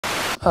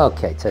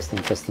Okay, testing.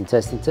 What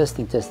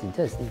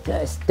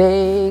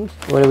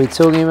are we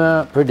talking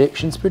about?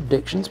 Predictions.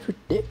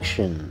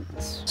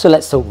 So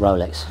let's talk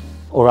Rolex,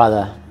 or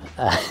rather,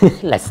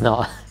 let's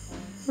not.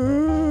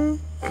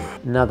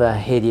 Another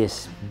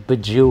hideous,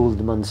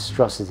 bejeweled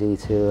monstrosity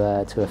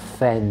to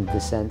offend the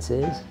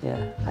senses.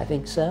 Yeah, I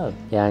think so.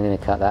 Yeah, I'm going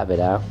to cut that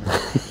bit out.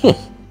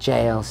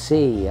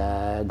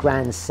 JLC,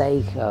 Grand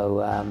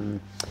Seiko,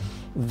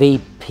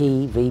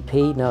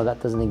 VP, no, that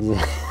doesn't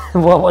exist.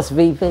 What's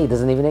VP?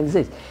 Doesn't even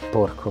exist.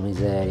 Porco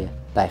miseria.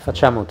 Dai,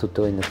 facciamo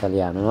tutto in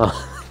italiano, no?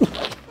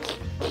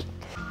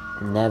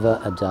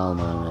 Never a dull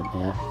moment,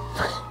 yeah?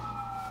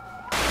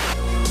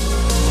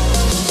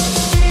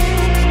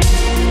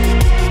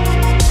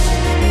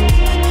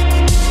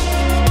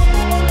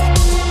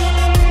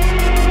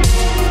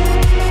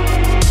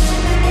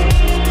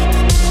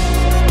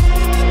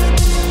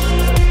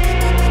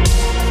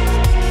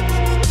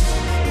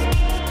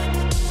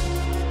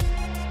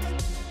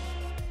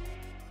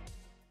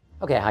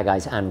 Okay, hi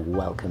guys, and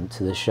welcome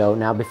to the show.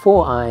 Now,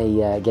 before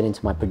I get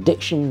into my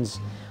predictions,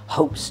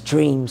 hopes,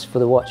 dreams for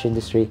the watch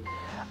industry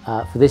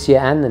for this year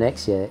and the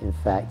next year, in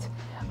fact,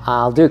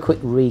 I'll do a quick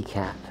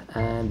recap.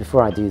 And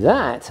before I do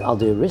that, I'll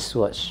do a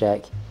wristwatch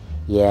check.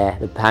 Yeah,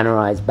 the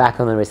Panerai is back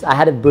on the wrist. I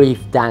had a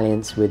brief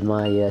dalliance with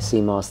my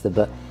Seamaster,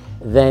 but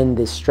then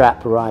this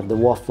strap arrived, the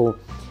waffle.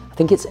 I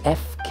think it's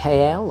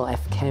FKL or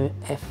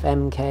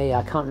FMK,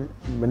 I can't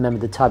remember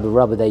the type of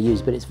rubber they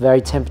use, but it's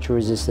very temperature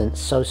resistant,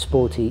 so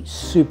sporty,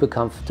 super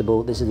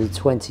comfortable. This is the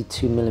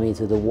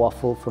 22mm, the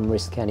waffle from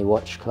Wrist Candy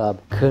Watch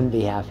Club. Couldn't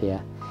be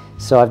happier.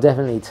 So I've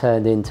definitely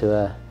turned into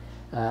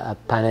a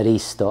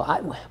paneristo.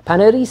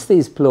 Panerista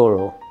is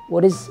plural.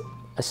 What is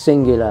a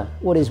singular?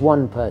 What is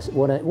one person?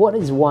 What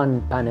is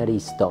one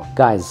paneristo?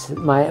 Guys,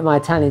 my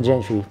Italian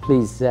gentry,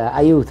 please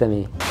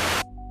aiutami.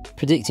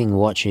 Predicting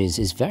watches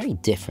is very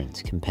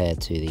different compared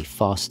to the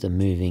faster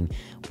moving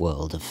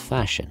world of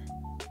fashion.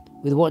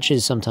 With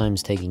watches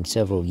sometimes taking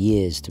several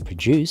years to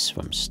produce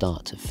from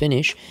start to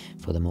finish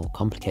for the more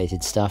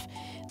complicated stuff,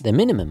 the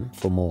minimum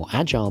for more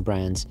agile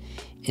brands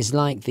is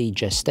like the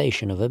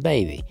gestation of a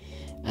baby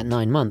at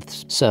 9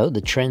 months. So the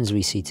trends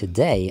we see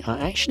today are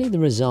actually the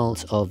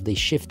result of the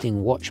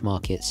shifting watch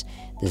market's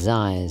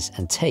desires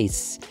and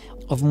tastes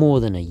of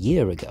more than a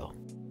year ago.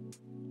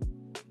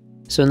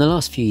 So in the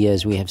last few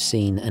years, we have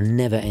seen a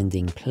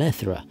never-ending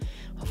plethora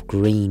of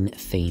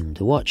green-themed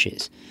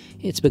watches.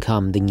 It's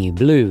become the new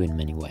blue in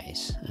many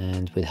ways,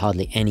 and with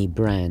hardly any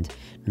brand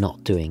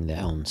not doing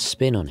their own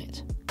spin on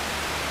it.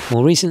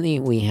 More recently,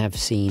 we have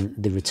seen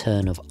the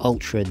return of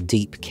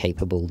ultra-deep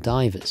capable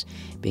divers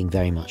being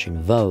very much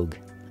in vogue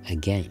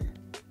again,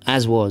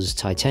 as was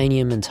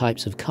titanium and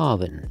types of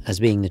carbon as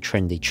being the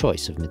trendy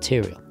choice of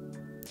material.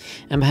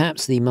 And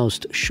perhaps the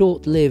most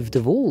short-lived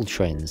of all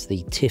trends,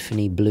 the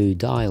Tiffany blue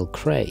dial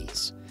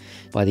craze,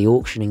 by the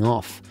auctioning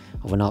off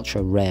of an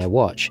ultra-rare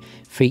watch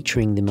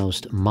featuring the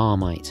most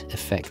Marmite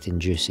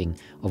effect-inducing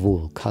of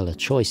all colour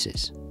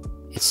choices.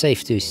 It's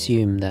safe to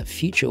assume that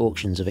future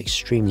auctions of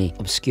extremely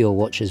obscure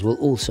watches will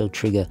also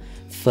trigger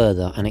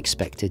further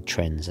unexpected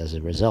trends as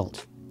a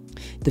result.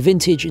 The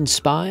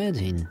vintage-inspired,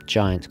 in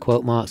giant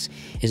quote marks,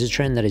 is a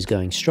trend that is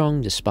going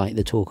strong despite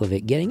the talk of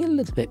it getting a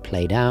little bit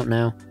played out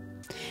now.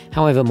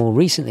 However, more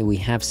recently we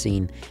have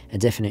seen a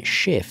definite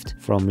shift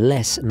from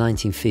less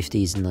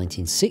 1950s and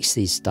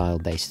 1960s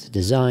style-based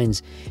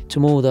designs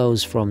to more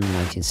those from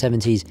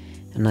 1970s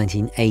and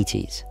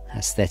 1980s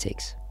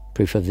aesthetics.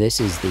 Proof of this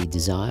is the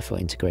desire for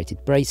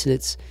integrated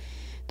bracelets,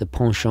 the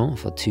penchant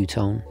for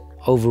two-tone,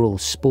 overall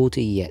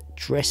sporty yet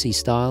dressy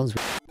styles,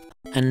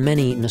 and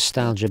many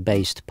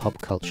nostalgia-based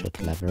pop culture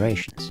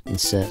collaborations.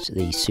 Insert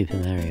the Super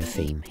Mario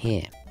theme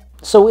here.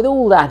 So with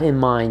all that in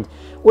mind,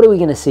 what are we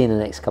going to see in the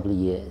next couple of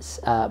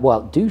years?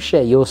 Well, do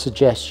share your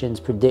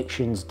suggestions,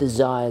 predictions,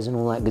 desires, and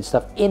all that good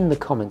stuff in the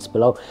comments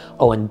below.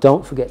 Oh, and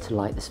don't forget to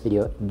like this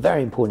video.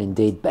 Very important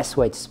indeed. Best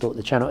way to support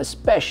the channel,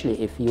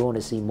 especially if you want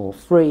to see more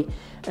free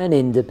and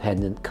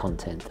independent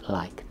content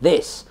like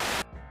this.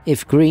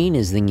 If green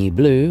is the new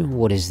blue,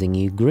 what is the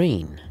new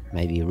green?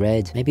 Maybe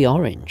red, maybe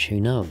orange, who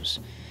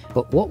knows?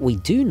 But what we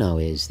do know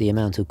is the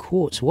amount of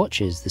quartz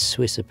watches the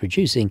Swiss are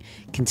producing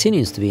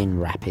continues to be in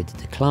rapid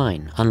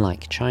decline,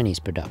 unlike Chinese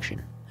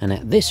production. And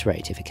at this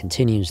rate, if it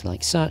continues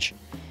like such,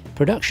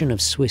 production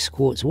of Swiss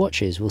quartz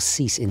watches will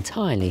cease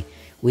entirely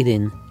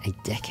within a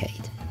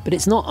decade. But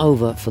it's not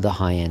over for the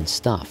high-end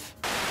stuff.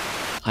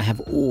 I have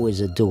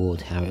always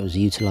adored how it was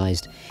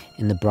utilized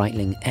in the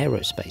Breitling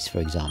aerospace, for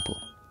example.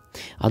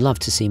 I'd love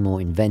to see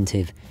more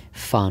inventive,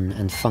 fun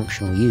and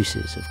functional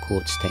uses of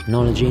quartz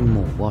technology in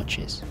more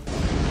watches.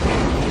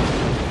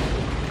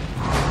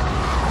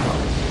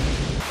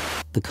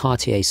 The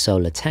Cartier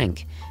Solar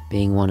Tank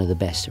being one of the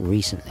best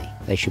recently.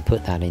 They should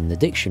put that in the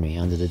dictionary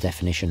under the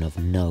definition of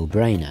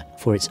no-brainer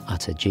for its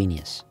utter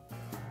genius.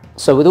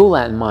 So with all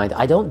that in mind,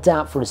 I don't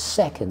doubt for a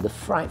second the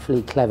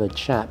frightfully clever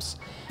chaps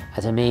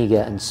at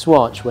Omega and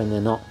Swatch, when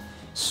they're not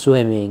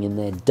swimming in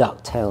their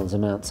DuckTales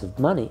amounts of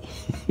money,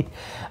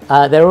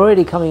 they're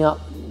already coming up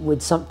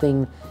with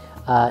something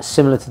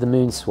similar to the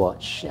Moon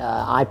Swatch.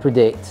 I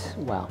predict,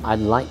 well, I'd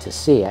like to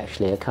see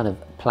actually a kind of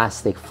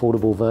plastic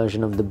foldable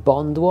version of the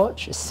Bond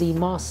watch, a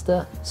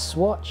Seamaster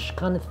Swatch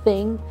kind of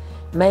thing,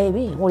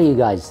 maybe. What do you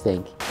guys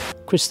think?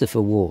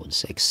 Christopher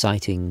Ward's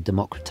exciting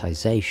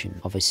democratization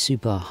of a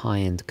super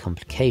high-end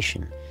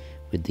complication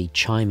with the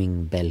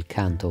chiming bel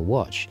canto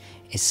watch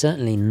is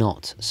certainly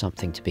not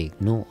something to be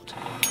ignored.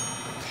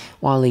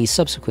 While the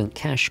subsequent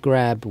cash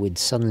grab, with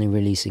suddenly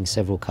releasing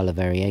several colour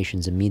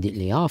variations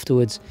immediately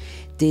afterwards,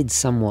 did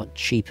somewhat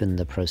cheapen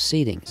the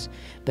proceedings.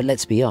 But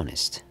let's be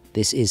honest,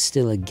 this is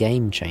still a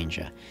game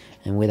changer,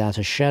 and without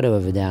a shadow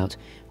of a doubt,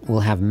 we'll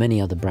have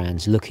many other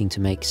brands looking to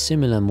make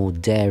similar, more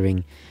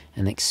daring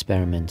and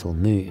experimental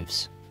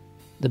moves.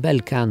 The bel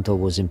canto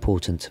was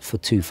important for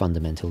two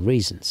fundamental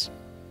reasons: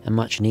 a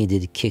much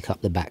needed kick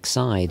up the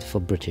backside for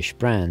British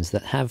brands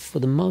that have, for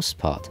the most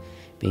part,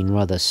 been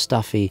rather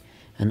stuffy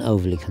and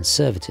overly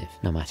conservative,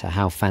 no matter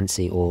how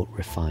fancy or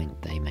refined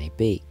they may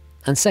be.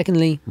 And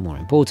secondly, more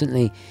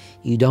importantly,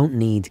 you don't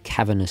need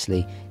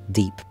cavernously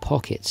deep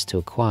pockets to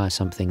acquire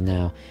something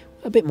now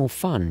a bit more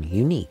fun,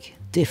 unique,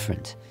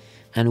 different,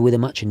 and with a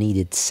much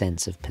needed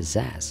sense of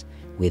pizzazz,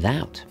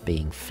 without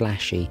being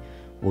flashy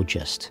or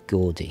just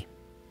gaudy.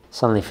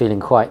 Suddenly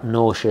feeling quite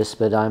nauseous,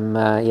 but I'm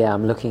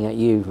looking at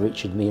you,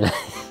 Richard Mille.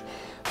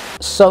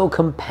 So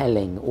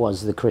compelling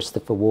was the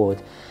Christopher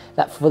Ward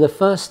that for the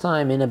first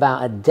time in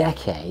about a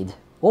decade,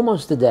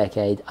 almost a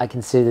decade, I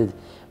considered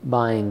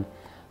buying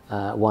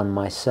one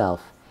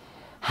myself.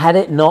 Had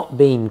it not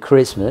been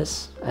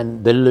Christmas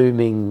and the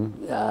looming,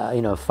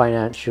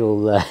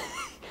 financial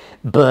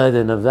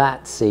burden of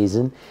that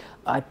season,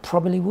 I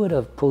probably would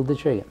have pulled the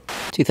trigger.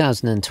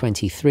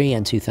 2023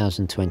 and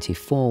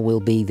 2024 will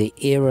be the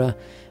era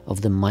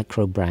of the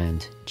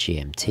micro-brand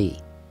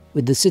GMT.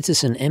 With the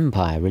Citizen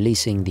Empire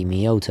releasing the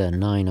Miyota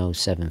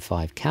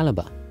 9075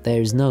 caliber,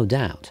 there is no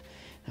doubt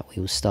that we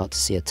will start to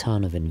see a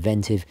ton of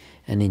inventive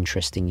and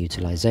interesting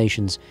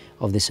utilizations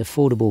of this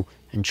affordable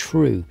and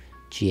true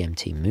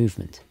GMT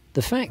movement.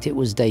 The fact it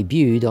was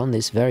debuted on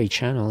this very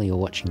channel you're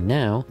watching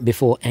now,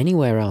 before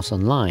anywhere else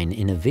online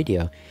in a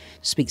video,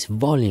 speaks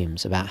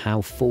volumes about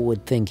how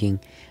forward-thinking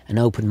and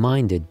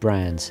open-minded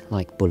brands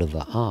like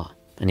Boulevard are.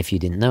 And if you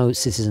didn't know,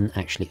 Citizen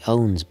actually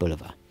owns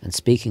Boulevard. And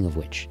speaking of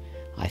which,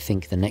 I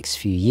think the next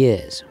few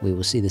years we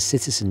will see the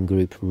Citizen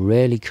Group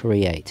really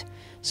create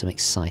some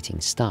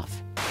exciting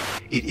stuff.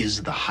 It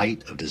is the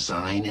height of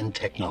design and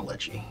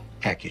technology.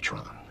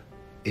 Accutron.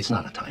 It's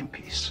not a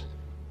timepiece.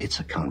 It's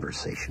a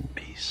conversation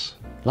piece.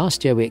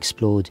 Last year we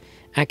explored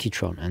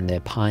Accutron and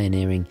their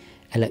pioneering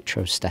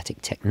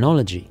electrostatic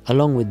technology,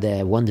 along with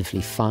their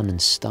wonderfully fun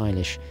and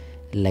stylish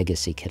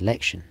Legacy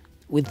collection.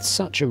 With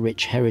such a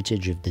rich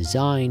heritage of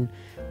design,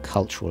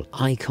 cultural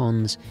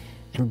icons,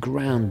 and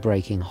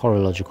groundbreaking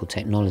horological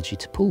technology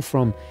to pull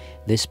from,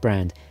 this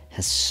brand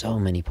has so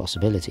many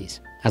possibilities.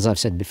 As I've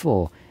said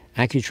before,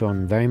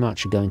 Accutron very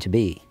much are going to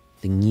be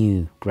the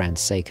new Grand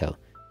Seiko.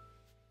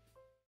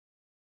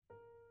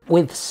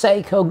 With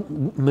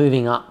Seiko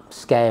moving up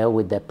scale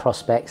with their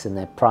prospects and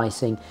their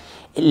pricing,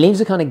 it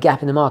leaves a kind of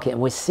gap in the market, and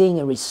we're seeing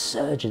a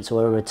resurgence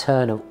or a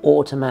return of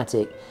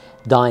automatic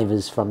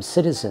divers from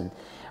Citizen,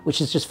 which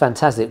is just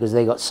fantastic because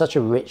they got such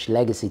a rich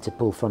legacy to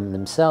pull from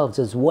themselves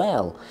as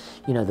well.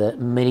 You know, the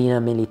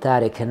Marina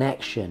Militare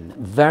connection,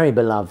 very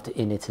beloved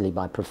in Italy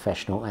by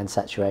professional and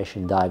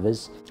saturation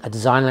divers. A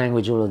design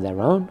language all of their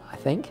own, I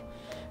think,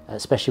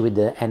 especially with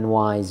the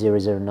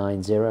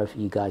NY0090, if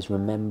you guys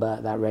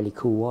remember that really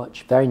cool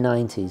watch. Very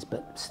 90s,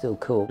 but still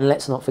cool. And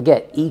let's not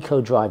forget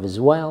Eco Drive as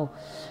well.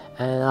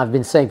 And I've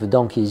been saying for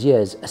donkey's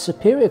years, a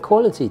superior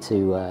quality to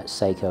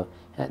Seiko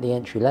at the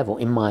entry level,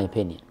 in my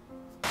opinion.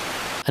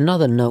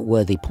 Another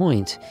noteworthy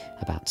point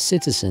about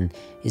Citizen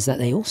is that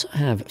they also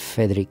have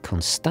Frederique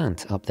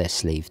Constant up their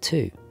sleeve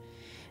too.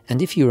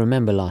 And if you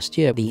remember last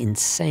year, the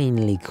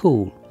insanely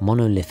cool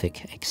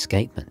monolithic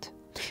escapement.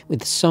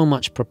 With so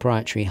much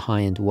proprietary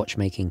high-end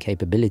watchmaking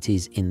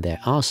capabilities in their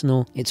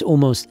arsenal, it's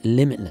almost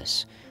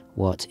limitless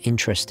what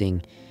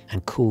interesting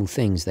and cool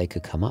things they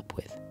could come up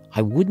with.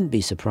 I wouldn't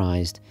be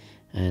surprised,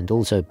 and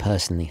also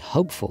personally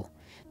hopeful,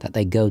 that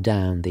they go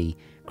down the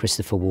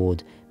Christopher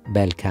Ward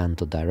bel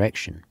canto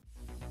direction.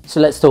 So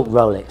let's talk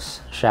Rolex,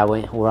 shall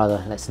we? Or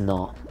rather, let's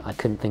not. I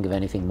couldn't think of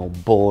anything more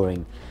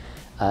boring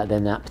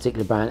than that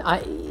particular brand.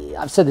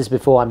 I've said this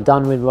before, I'm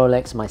done with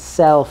Rolex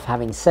myself.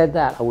 Having said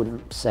that, I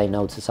wouldn't say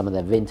no to some of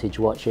their vintage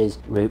watches.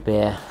 Root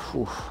beer,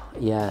 oof,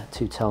 yeah,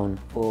 two-tone,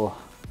 oh,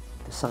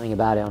 there's something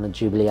about it on a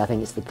Jubilee. I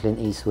think it's the Clint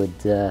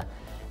Eastwood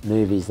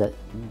movies that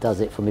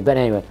does it for me. But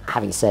anyway,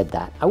 having said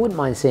that, I wouldn't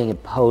mind seeing a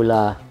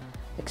Polar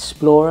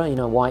Explorer, you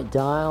know, white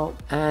dial.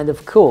 And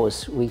of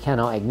course, we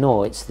cannot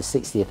ignore it's the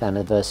 60th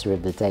anniversary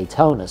of the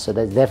Daytona, so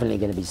there's definitely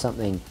going to be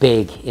something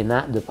big in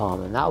that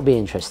department. That'll be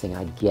interesting,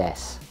 I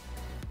guess.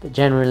 But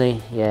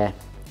generally, yeah,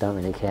 don't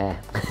really care.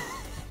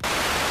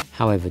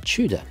 However,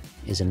 Tudor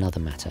is another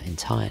matter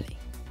entirely.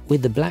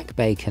 With the Black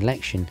Bay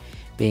collection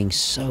being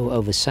so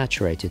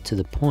oversaturated to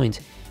the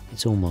point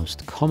it's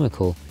almost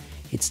comical,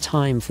 it's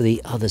time for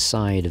the other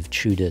side of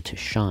Tudor to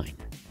shine.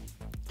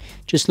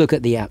 Just look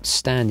at the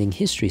outstanding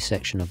history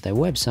section of their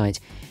website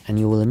and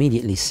you will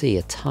immediately see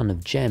a ton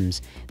of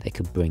gems they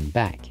could bring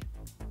back.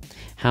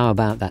 How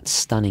about that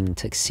stunning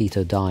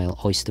tuxedo dial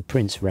Oyster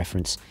Prince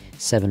reference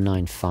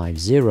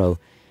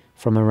 7950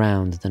 from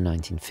around the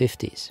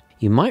 1950s?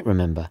 You might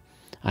remember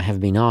I have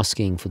been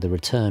asking for the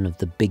return of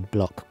the big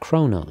block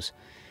chronos,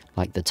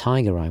 like the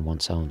Tiger I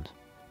once owned.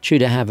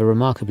 Tudor have a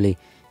remarkably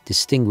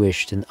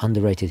distinguished and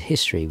underrated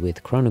history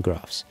with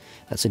chronographs.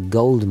 That's a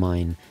gold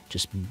mine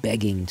just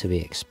begging to be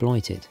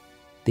exploited.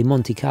 The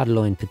Monte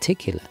Carlo in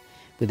particular,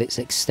 with its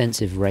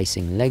extensive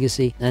racing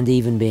legacy and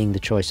even being the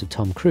choice of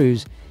Tom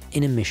Cruise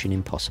in a Mission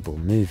Impossible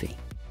movie.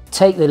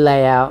 Take the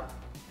layout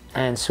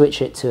and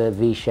switch it to a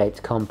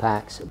V-shaped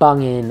compact.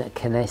 Bung in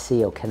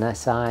Canesi or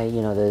Canesi,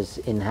 you know, there's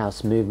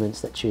in-house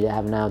movements that Tudor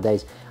have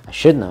nowadays. I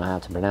should know how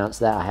to pronounce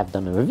that, I have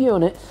done a review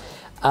on it.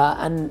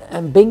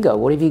 And bingo,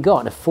 what have you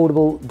got? An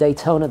affordable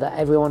Daytona that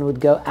everyone would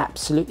go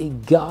absolutely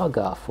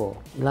gaga for.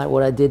 You like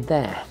what I did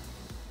there?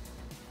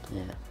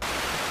 Yeah.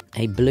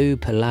 A blue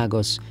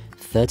Pelagos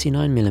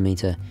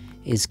 39mm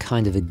is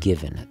kind of a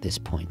given at this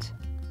point.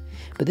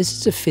 But this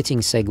is a fitting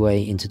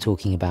segue into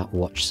talking about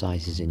watch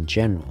sizes in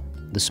general.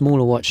 The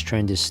smaller watch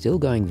trend is still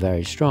going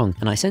very strong,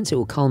 and I sense it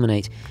will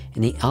culminate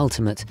in the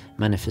ultimate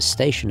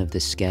manifestation of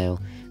this scale,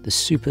 the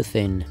super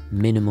thin,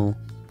 minimal,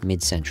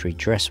 mid-century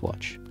dress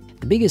watch.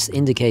 The biggest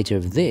indicator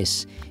of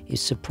this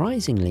is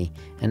surprisingly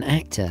an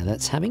actor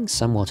that's having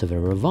somewhat of a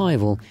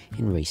revival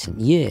in recent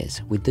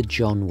years with the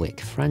John Wick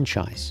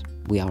franchise.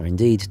 We are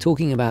indeed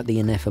talking about the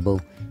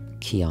ineffable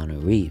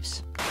Keanu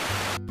Reeves.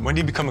 When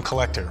do you become a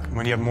collector?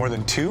 When you have more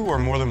than 2 or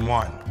more than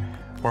 1?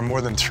 Or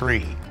more than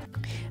 3?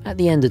 At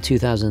the end of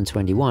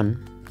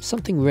 2021,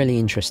 something really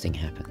interesting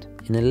happened.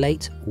 In a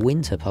late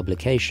winter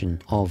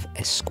publication of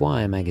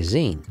Esquire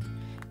magazine,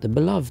 the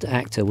beloved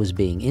actor was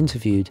being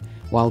interviewed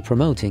while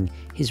promoting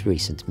his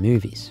recent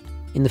movies.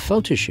 In the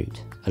photo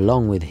shoot,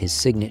 along with his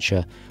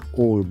signature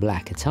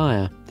all-black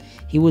attire,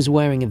 he was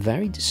wearing a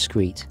very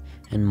discreet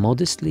and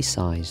modestly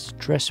sized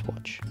dress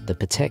watch, the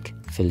Patek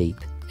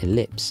Philippe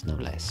Ellipse, no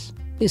less.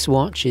 This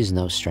watch is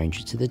no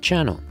stranger to the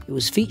channel. It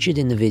was featured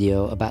in the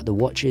video about the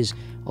watches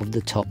of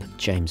the top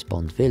James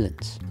Bond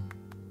villains.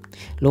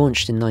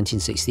 Launched in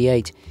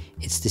 1968,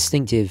 its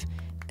distinctive,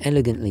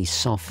 elegantly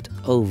soft,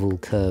 oval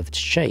curved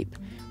shape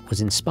was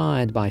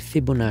inspired by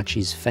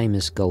Fibonacci's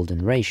famous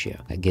golden ratio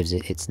that gives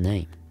it its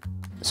name.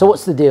 So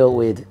what's the deal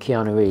with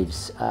Keanu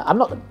Reeves? I'm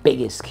not the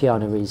biggest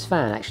Keanu Reeves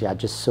fan, actually. I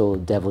just saw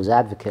Devil's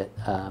Advocate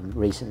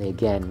recently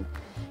again.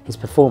 His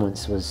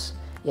performance was,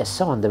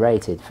 so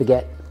underrated.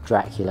 Forget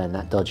Dracula and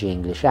that dodgy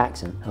English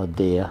accent. Oh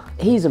dear.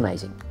 He's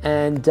amazing.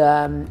 And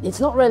it's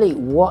not really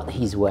what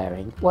he's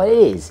wearing. Well, it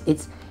is.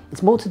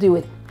 It's more to do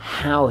with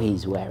how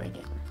he's wearing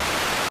it.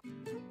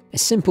 A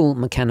simple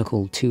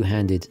mechanical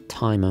two-handed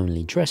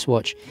time-only dress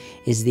watch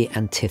is the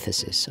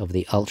antithesis of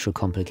the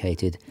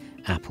ultra-complicated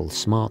Apple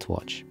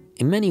smartwatch.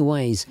 In many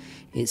ways,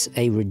 it's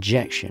a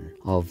rejection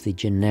of the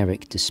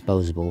generic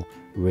disposable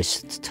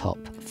wrist-top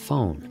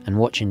phone and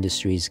watch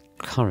industry's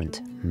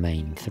current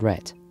main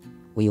threat.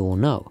 We all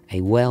know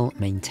a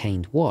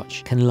well-maintained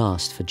watch can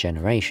last for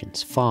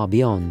generations, far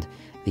beyond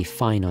the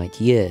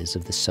finite years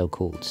of the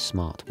so-called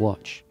smart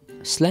watch.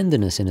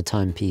 Slenderness in a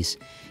timepiece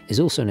is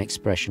also an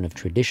expression of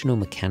traditional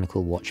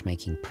mechanical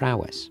watchmaking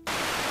prowess,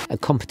 a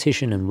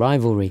competition and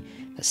rivalry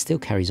that still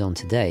carries on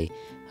today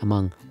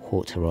among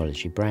haute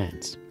horology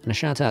brands. And a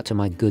shout out to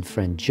my good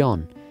friend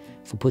John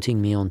for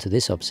putting me onto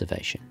this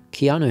observation.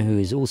 Keanu, who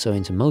is also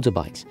into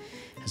motorbikes,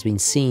 has been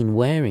seen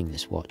wearing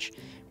this watch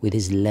with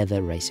his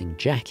leather racing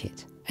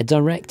jacket, a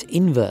direct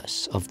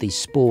inverse of the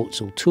sports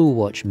or tool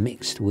watch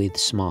mixed with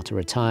smarter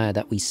attire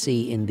that we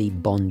see in the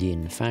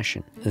Bondian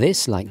fashion.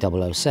 This, like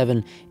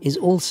 007, is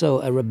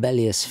also a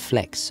rebellious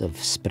flex of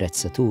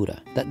sprezzatura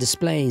that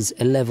displays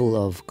a level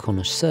of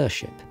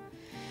connoisseurship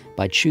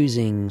by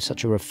choosing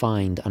such a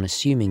refined,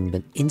 unassuming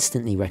but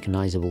instantly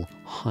recognizable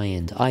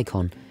high-end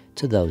icon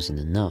to those in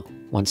the know.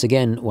 Once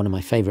again, one of my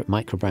favorite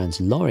microbrands,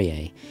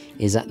 Laurier,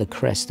 is at the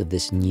crest of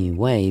this new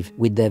wave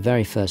with their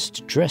very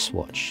first dress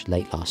watch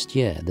late last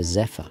year, the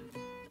Zephyr.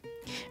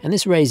 And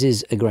this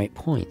raises a great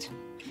point.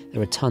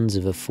 There are tons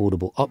of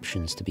affordable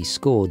options to be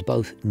scored,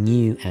 both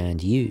new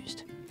and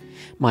used.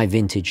 My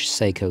vintage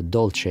Seiko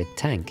Dolce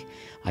tank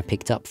I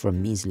picked up for a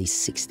measly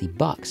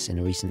 $60 in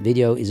a recent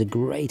video is a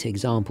great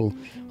example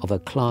of a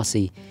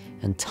classy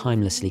and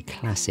timelessly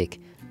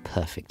classic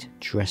perfect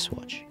dress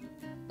watch.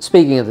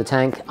 Speaking of the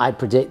tank, I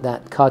predict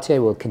that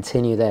Cartier will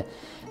continue their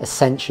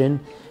ascension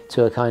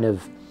to a kind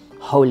of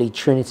holy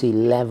trinity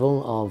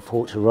level of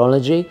haute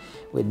horology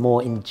with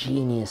more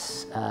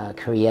ingenious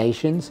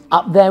creations.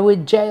 Up there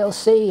with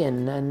JLC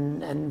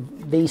and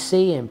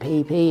VC and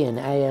PP and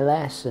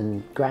ALS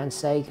and Grand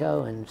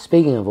Seiko. And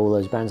speaking of all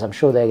those brands, I'm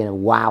sure they're going to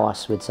wow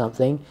us with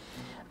something.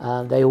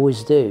 They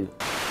always do.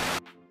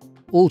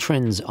 All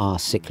trends are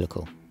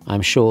cyclical.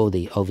 I'm sure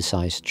the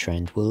oversized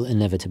trend will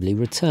inevitably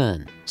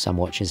return. Some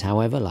watches,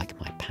 however, like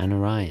my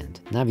Panerai and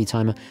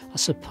Navitimer, are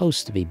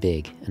supposed to be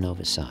big and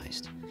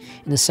oversized.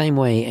 In the same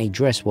way, a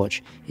dress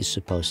watch is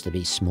supposed to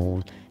be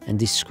small and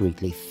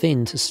discreetly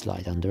thin to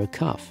slide under a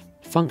cuff.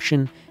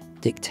 Function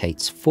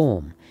dictates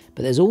form,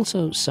 but there's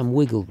also some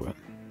wiggle room.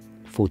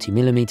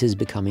 40mm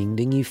becoming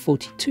the new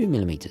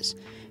 42mm,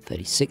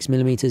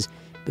 36mm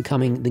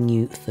becoming the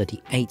new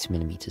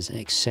 38mm,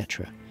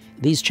 etc.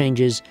 These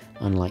changes,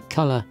 unlike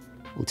colour,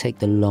 will take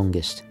the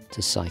longest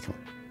to cycle.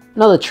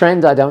 Another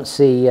trend I don't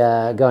see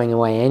going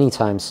away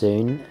anytime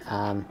soon,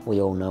 we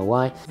all know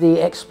why,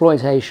 the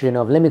exploitation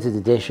of limited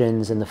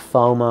editions and the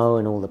FOMO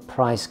and all the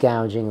price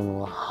gouging and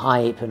all the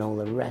hype and all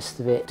the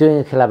rest of it. Doing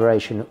a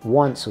collaboration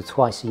once or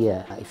twice a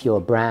year, if you're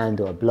a brand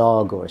or a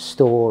blog or a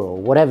store or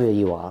whatever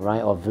you are,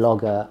 right, or a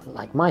vlogger,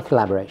 like my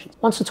collaborations,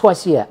 once or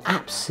twice a year,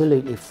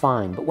 absolutely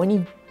fine. But when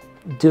you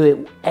do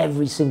it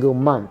every single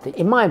month,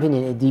 in my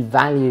opinion, it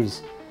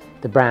devalues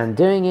the brand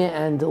doing it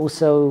and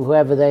also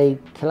whoever they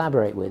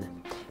collaborate with.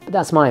 But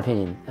that's my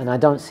opinion, and I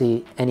don't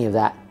see any of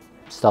that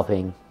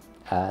stopping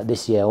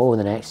this year or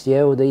the next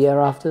year or the year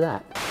after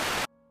that.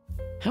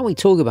 How we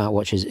talk about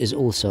watches is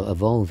also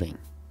evolving.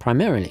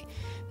 Primarily,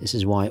 this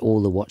is why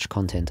all the watch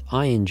content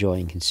I enjoy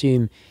and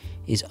consume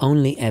is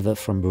only ever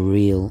from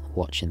real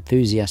watch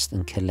enthusiasts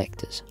and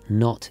collectors,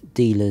 not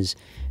dealers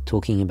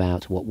talking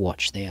about what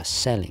watch they are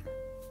selling.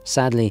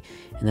 Sadly,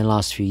 in the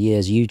last few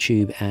years,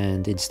 YouTube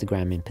and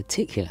Instagram in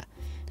particular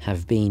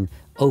have been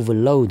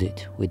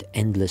overloaded with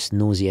endless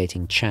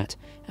nauseating chat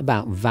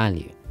about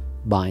value,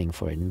 buying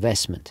for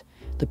investment,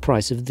 the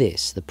price of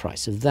this, the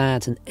price of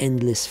that, and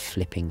endless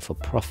flipping for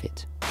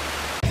profit.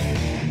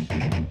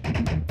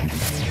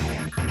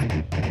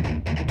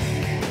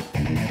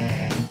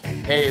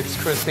 Hey,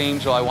 it's Chris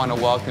Angel. I want to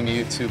welcome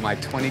you to my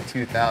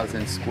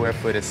 22,000 square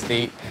foot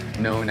estate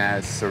known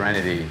as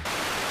Serenity.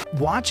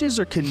 Watches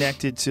are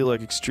connected to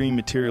like extreme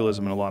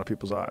materialism in a lot of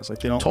people's eyes. Like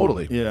they don't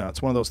Totally. Yeah, it's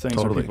one of those things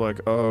where people are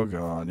like, oh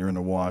god, you're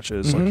into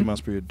watches. Like you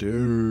must be a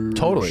douche.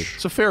 Totally.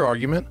 It's a fair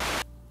argument.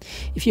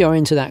 If you are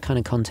into that kind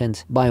of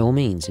content, by all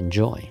means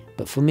enjoy.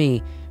 But for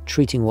me,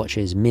 treating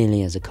watches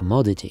merely as a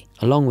commodity,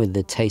 along with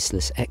the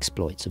tasteless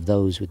exploits of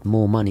those with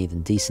more money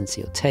than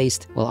decency or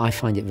taste, well, I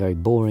find it very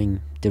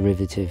boring,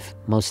 derivative,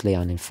 mostly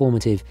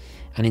uninformative,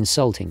 and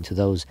insulting to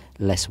those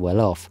less well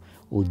off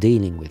or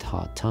dealing with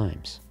hard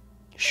times.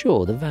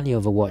 Sure, the value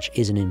of a watch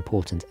is an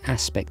important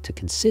aspect to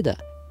consider,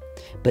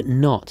 but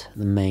not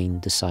the main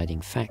deciding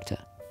factor.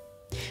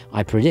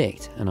 I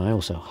predict, and I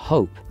also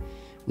hope,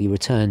 we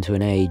return to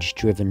an age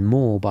driven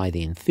more by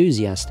the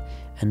enthusiast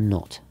and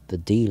not the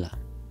dealer.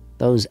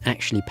 Those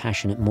actually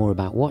passionate more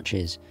about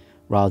watches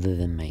rather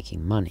than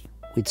making money.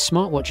 With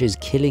smartwatches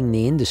killing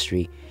the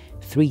industry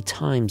 3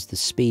 times the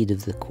speed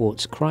of the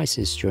quartz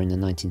crisis during the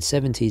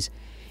 1970s,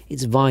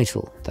 it's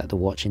vital that the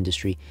watch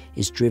industry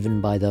is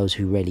driven by those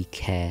who really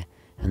care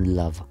and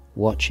love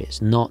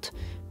watches, not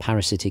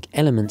parasitic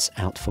elements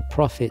out for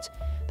profit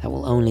that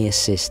will only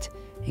assist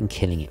in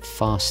killing it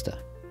faster.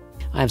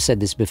 I have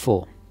said this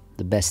before,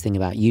 the best thing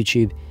about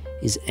YouTube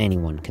is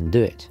anyone can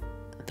do it.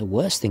 The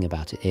worst thing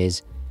about it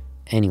is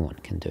anyone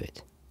can do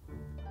it.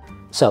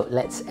 So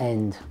let's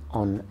end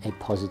on a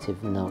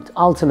positive note.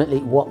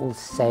 Ultimately, what will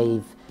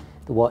save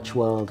the watch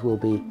world will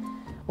be,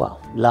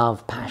 well,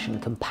 love,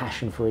 passion,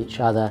 compassion for each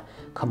other,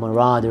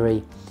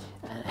 camaraderie,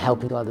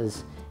 helping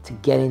others to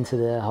get into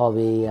the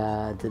hobby,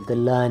 the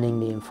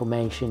learning, the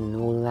information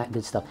and all of that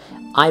good stuff.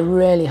 I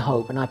really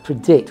hope and I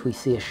predict we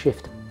see a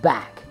shift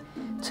back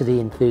to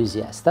the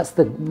enthusiast. That's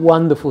the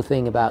wonderful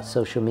thing about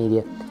social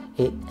media.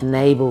 It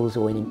enables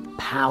or it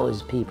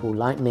empowers people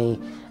like me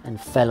and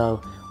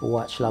fellow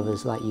watch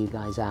lovers like you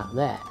guys out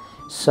there.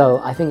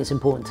 So I think it's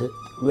important to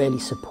really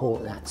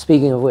support that.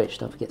 Speaking of which,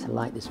 don't forget to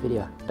like this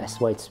video. Best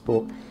way to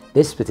support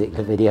this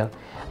particular video.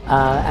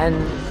 And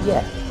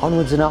yeah,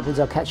 onwards and upwards.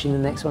 I'll catch you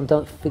in the next one.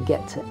 Don't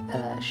forget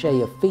to share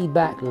your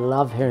feedback.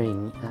 Love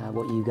hearing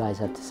what you guys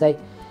have to say.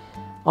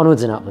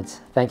 Onwards and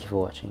upwards. Thank you for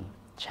watching.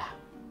 Ciao.